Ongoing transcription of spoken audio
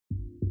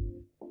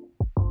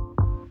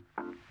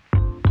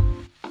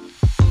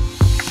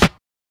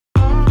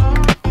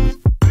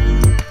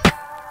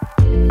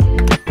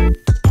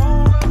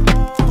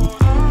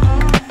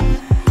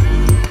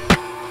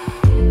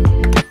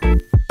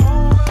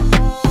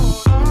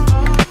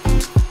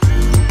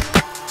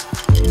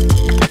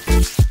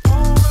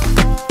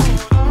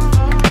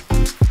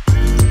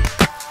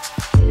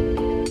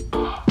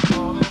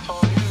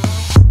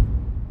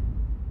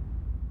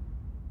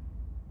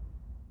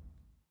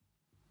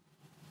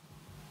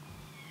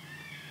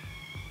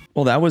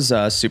Well, that was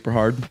super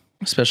hard,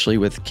 especially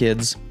with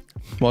kids.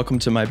 Welcome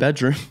to my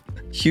bedroom.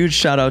 Huge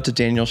shout out to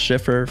Daniel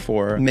Schiffer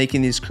for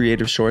making these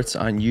creative shorts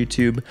on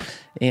YouTube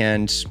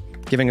and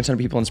giving a ton of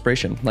people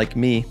inspiration, like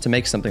me, to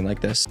make something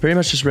like this. Pretty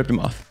much just ripped him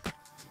off.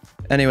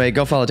 Anyway,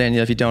 go follow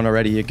Daniel if you don't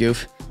already, you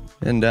goof.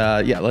 And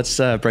yeah, let's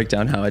break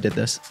down how I did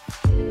this.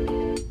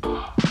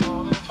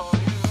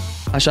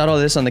 I shot all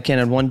this on the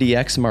Canon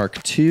 1DX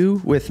Mark II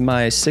with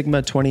my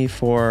Sigma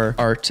 24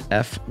 Art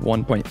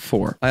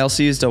f1.4. I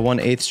also used a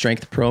 1/8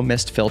 strength Pro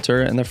Mist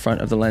filter in the front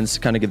of the lens to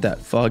kind of give that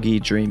foggy,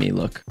 dreamy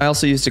look. I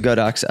also used a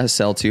Godox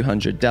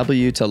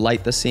SL200W to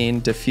light the scene,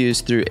 diffuse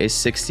through a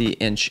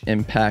 60-inch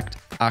impact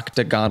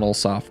octagonal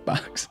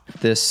softbox.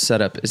 This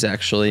setup is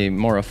actually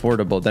more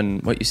affordable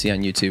than what you see on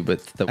YouTube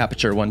with the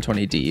Aperture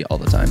 120D all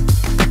the time.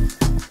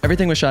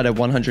 Everything was shot at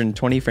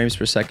 120 frames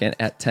per second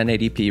at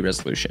 1080p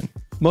resolution.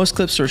 Most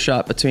clips were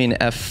shot between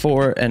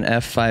f4 and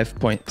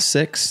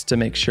f5.6 to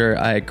make sure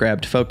I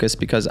grabbed focus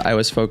because I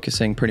was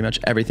focusing pretty much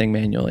everything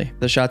manually.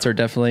 The shots are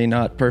definitely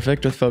not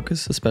perfect with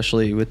focus,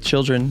 especially with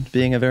children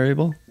being a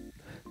variable.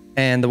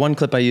 And the one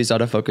clip I used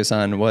autofocus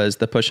on was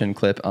the push-in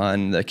clip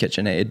on the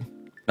KitchenAid.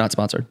 Not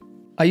sponsored.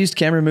 I used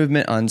camera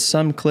movement on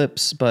some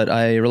clips, but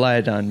I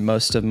relied on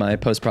most of my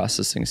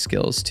post-processing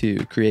skills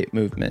to create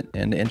movement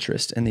and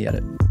interest in the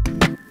edit.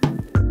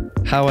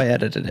 How I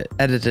edited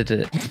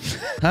it.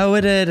 How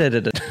it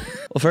edited it.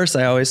 Well, first,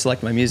 I always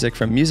select my music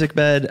from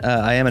MusicBed.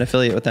 I am an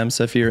affiliate with them,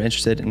 so if you're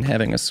interested in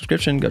having a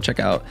subscription, go check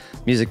out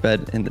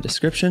MusicBed in the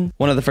description.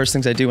 One of the first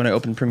things I do when I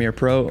open Premiere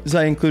Pro is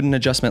I include an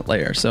adjustment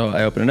layer. So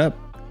I open it up,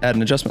 add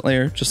an adjustment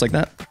layer, just like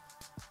that.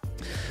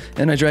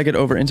 And I drag it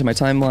over into my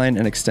timeline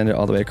and extend it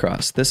all the way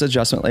across. This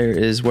adjustment layer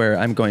is where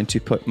I'm going to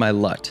put my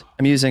LUT.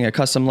 I'm using a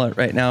custom LUT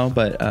right now,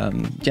 but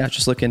yeah,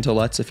 just look into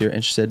LUTs if you're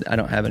interested. I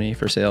don't have any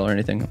for sale or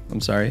anything.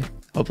 I'm sorry.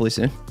 Hopefully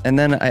soon. And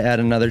then I add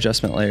another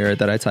adjustment layer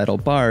that I title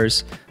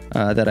bars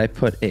that I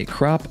put a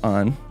crop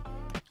on.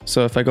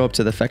 So if I go up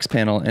to the effects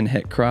panel and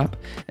hit crop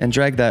and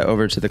drag that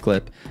over to the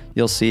clip,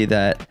 you'll see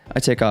that I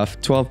take off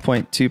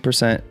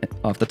 12.2%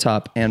 off the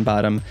top and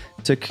bottom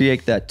to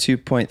create that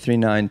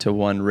 2.39 to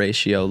 1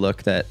 ratio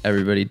look that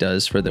everybody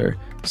does for their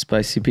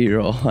spicy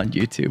B-roll on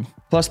YouTube.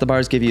 Plus, the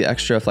bars give you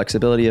extra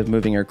flexibility of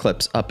moving your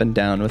clips up and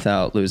down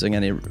without losing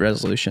any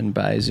resolution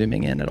by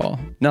zooming in at all.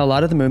 Now, a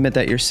lot of the movement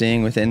that you're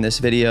seeing within this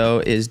video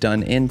is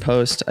done in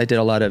post. I did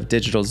a lot of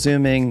digital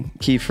zooming,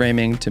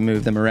 keyframing to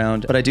move them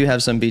around, but I do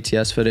have some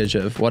BTS footage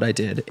of what I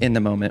did in the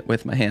moment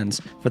with my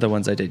hands for the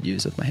ones I did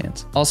use with my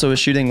hands. Also, with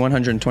shooting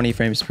 120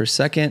 frames per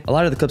second, a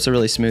lot of the clips are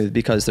really smooth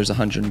because there's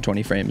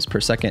 120 frames per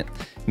second,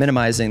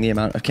 minimizing the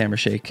amount of camera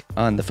shake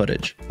on the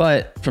footage.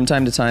 But from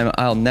time to time,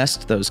 I'll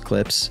nest those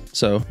clips.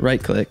 So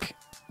right click,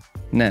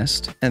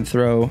 nest, and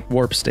throw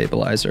warp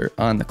stabilizer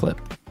on the clip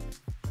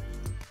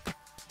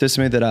to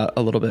smooth it out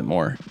a little bit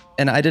more.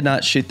 And I did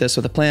not shoot this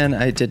with a plan.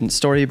 I didn't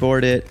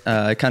storyboard it.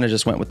 I kind of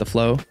just went with the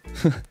flow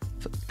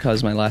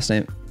because my last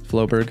name,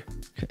 Floberg.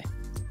 Okay.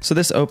 So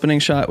this opening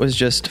shot was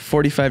just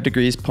 45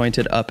 degrees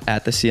pointed up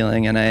at the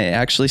ceiling, and I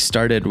actually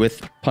started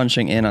with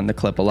punching in on the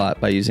clip a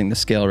lot by using the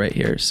scale right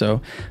here. So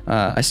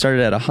I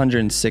started at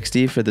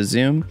 160 for the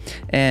zoom,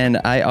 and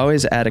I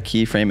always add a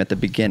keyframe at the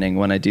beginning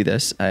when I do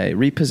this. I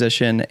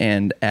reposition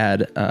and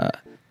add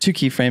 2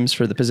 keyframes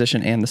for the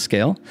position and the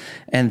scale,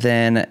 and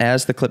then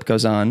as the clip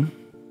goes on,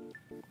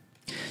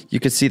 you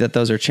could see that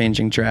those are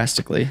changing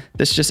drastically.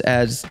 This just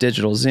adds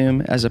digital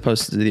zoom as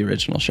opposed to the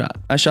original shot.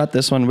 I shot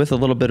this one with a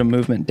little bit of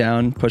movement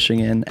down, pushing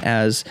in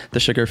as the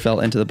sugar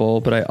fell into the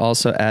bowl, but I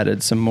also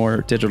added some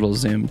more digital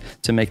zoom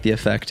to make the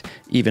effect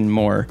even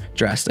more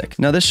drastic.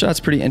 Now this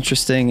shot's pretty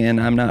interesting and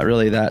I'm not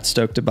really that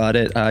stoked about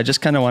it. I just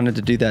kind of wanted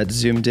to do that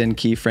zoomed in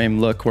keyframe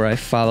look where I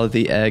follow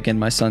the egg in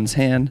my son's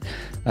hand.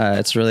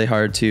 It's really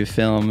hard to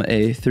film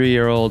a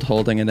 3-year-old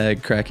holding an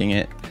egg, cracking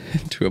it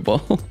into a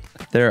bowl.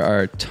 There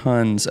are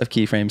tons of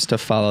keyframes to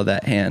follow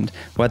that hand,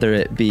 whether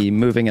it be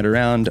moving it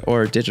around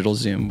or digital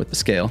zoom with the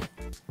scale.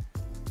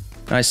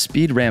 I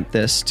speed ramp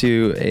this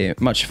to a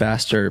much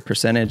faster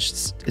percentage.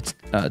 It's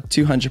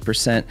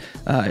 200%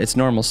 its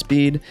normal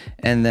speed,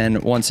 and then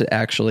once it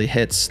actually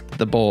hits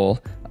the bowl,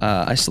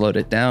 I slowed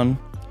it down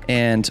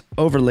and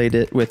overlaid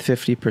it with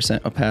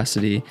 50%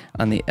 opacity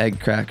on the egg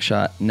crack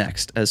shot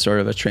next as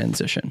sort of a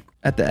transition.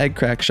 At the egg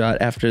crack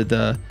shot, after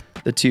the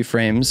 2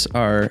 frames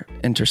are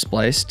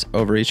interspliced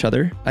over each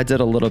other, I did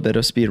a little bit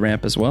of speed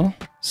ramp as well.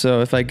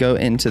 So if I go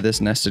into this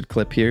nested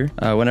clip here,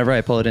 whenever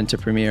I pull it into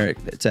Premiere,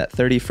 it's at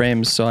 30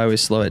 frames, so I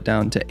always slow it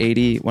down to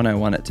 80 when I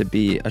want it to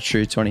be a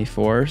true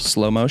 24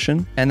 slow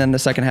motion. And then the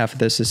second half of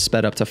this is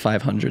sped up to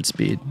 500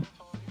 speed.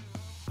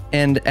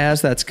 And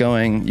as that's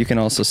going, you can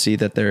also see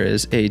that there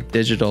is a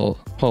digital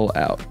pull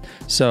out.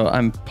 So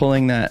I'm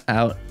pulling that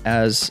out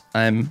as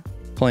I'm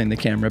pulling the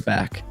camera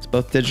back. It's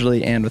both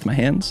digitally and with my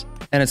hands.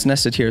 And it's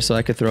nested here so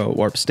I could throw a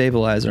warp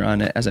stabilizer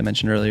on it, as I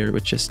mentioned earlier,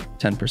 with just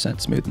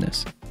 10%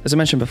 smoothness. As I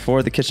mentioned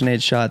before, the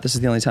KitchenAid shot, this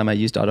is the only time I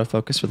used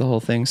autofocus for the whole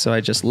thing, so I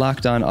just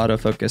locked on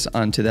autofocus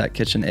onto that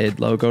KitchenAid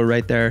logo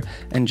right there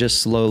and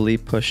just slowly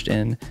pushed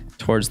in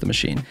towards the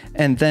machine.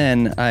 And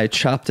then I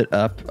chopped it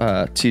up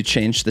to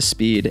change the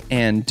speed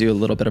and do a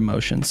little bit of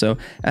motion. So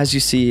as you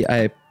see,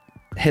 I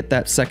hit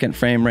that second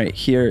frame right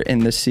here in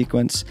this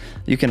sequence.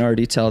 You can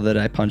already tell that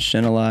I punched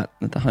in a lot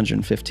with the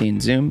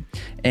 115 zoom,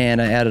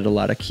 and I added a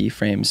lot of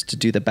keyframes to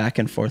do the back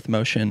and forth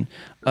motion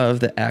of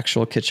the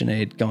actual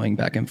KitchenAid going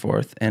back and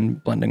forth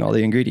and blending all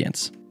the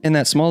ingredients. In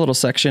that small little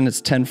section,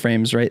 it's 10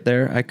 frames right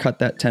there. I cut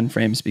that 10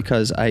 frames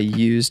because I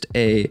used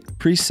a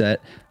preset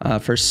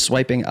for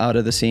swiping out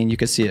of the scene. You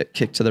can see it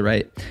kick to the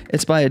right.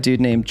 It's by a dude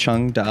named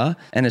Chung Da,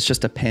 and it's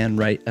just a pan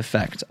right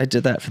effect. I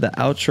did that for the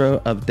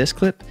outro of this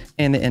clip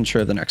and the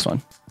intro of the next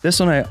one. This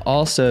one I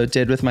also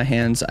did with my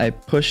hands. I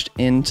pushed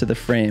into the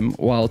frame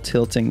while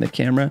tilting the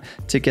camera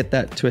to get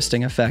that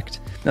twisting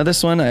effect. Now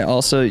this one, I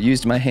also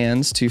used my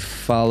hands to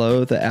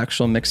follow the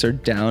actual mixer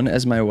down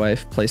as my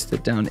wife placed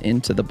it down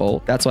into the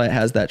bowl. That's why it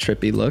has that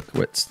trippy look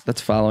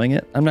that's following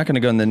it. I'm not gonna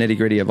go in the nitty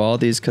gritty of all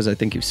these because I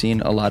think you've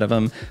seen a lot of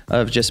them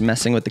of just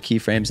messing with the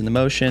keyframes and the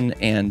motion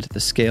and the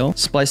scale,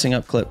 splicing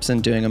up clips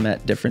and doing them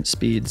at different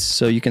speeds.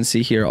 So you can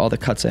see here all the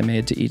cuts I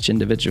made to each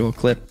individual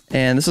clip.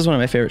 And this is one of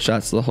my favorite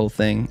shots of the whole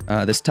thing.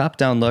 This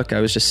top-down look,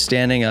 I was just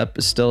standing up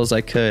as still as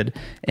I could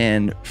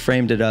and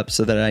framed it up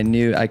so that I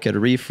knew I could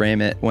reframe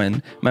it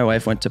when my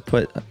wife went to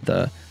put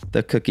the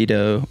cookie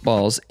dough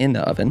balls in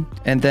the oven.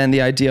 And then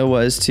the idea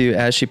was to,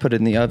 as she put it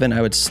in the oven,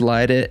 I would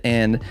slide it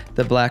and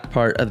the black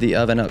part of the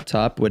oven up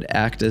top would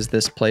act as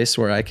this place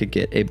where I could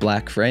get a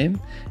black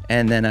frame.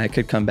 And then I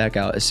could come back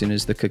out as soon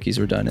as the cookies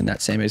were done in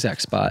that same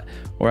exact spot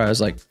where I was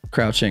like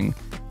crouching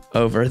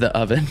over the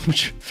oven,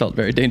 which felt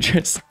very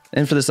dangerous.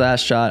 And for this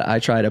last shot, I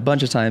tried a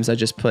bunch of times. I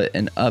just put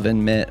an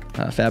oven mitt,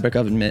 fabric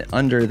oven mitt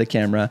under the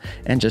camera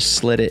and just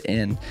slid it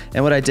in.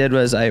 And what I did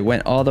was I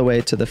went all the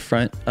way to the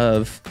front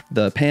of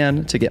the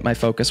pan to get my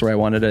focus where I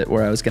wanted it,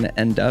 where I was gonna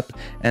end up.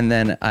 And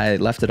then I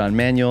left it on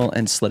manual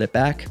and slid it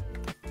back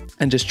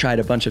and just tried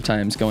a bunch of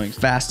times going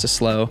fast to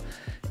slow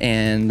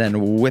and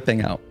then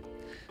whipping out.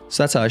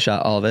 So that's how I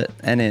shot all of it.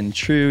 And in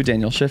true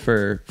Daniel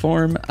Schiffer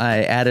form,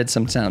 I added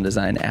some sound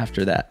design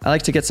after that. I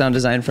like to get sound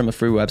design from a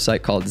free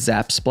website called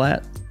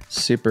Zapsplat.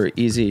 Super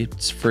easy,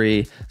 it's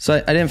free. So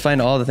I didn't find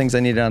all the things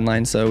I needed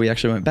online, so we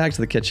actually went back to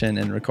the kitchen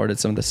and recorded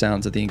some of the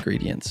sounds of the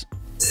ingredients.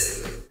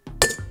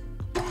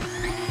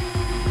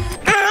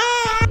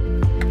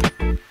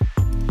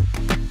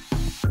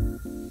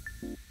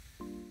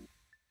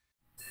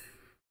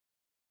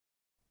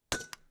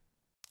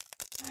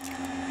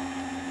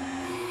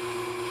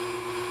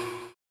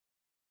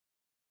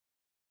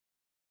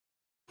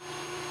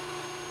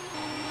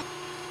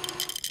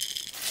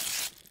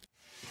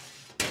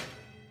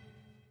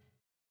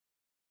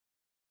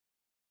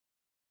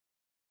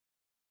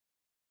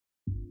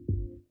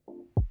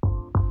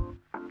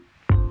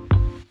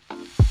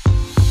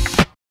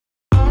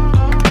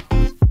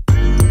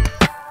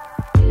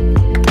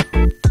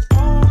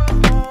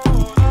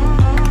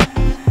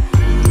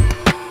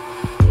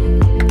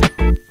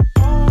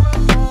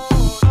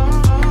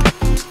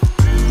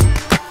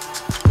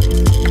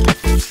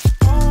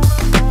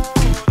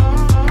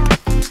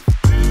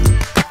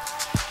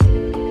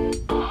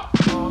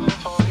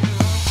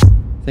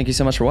 Thank you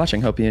so much for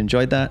watching. Hope you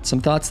enjoyed that. Some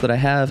thoughts that I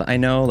have. I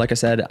know, like I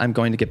said, I'm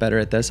going to get better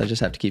at this. I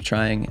just have to keep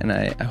trying. And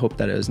I hope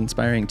that it was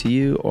inspiring to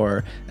you,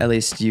 or at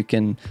least you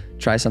can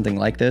try something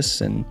like this.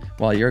 And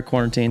while you're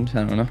quarantined,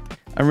 I don't know.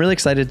 I'm really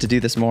excited to do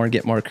this more and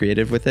get more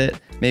creative with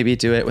it. Maybe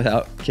do it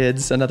without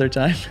kids another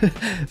time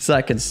so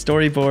I can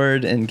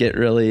storyboard and get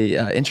really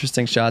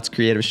interesting shots,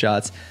 creative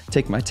shots,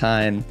 take my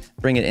time,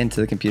 bring it into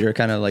the computer,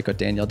 kind of like what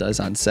Daniel does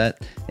on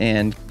set,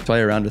 and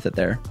toy around with it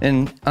there.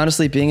 And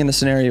honestly, being in the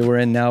scenario we're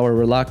in now where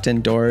we're locked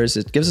indoors,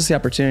 it gives us the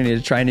opportunity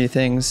to try new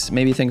things,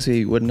 maybe things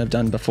we wouldn't have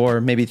done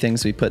before, maybe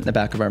things we put in the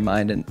back of our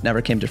mind and never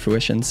came to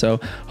fruition. So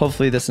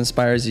hopefully this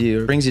inspires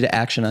you, brings you to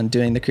action on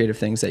doing the creative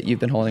things that you've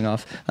been holding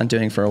off on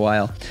doing for a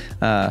while.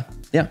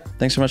 Yeah,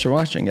 thanks so much for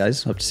watching,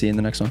 guys. Hope to see you in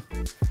the next one.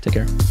 Take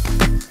care.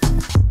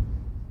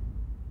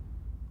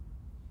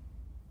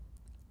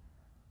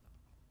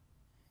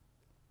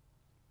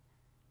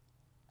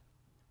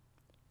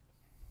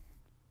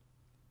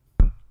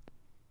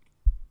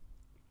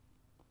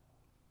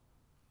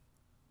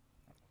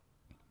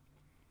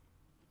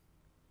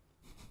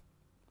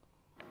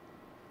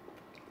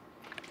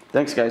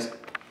 Thanks, guys.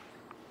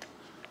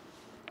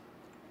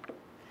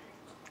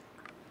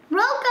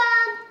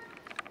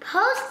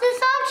 Post this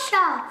on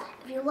Shop.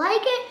 If you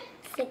like it,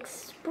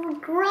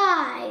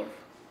 subscribe.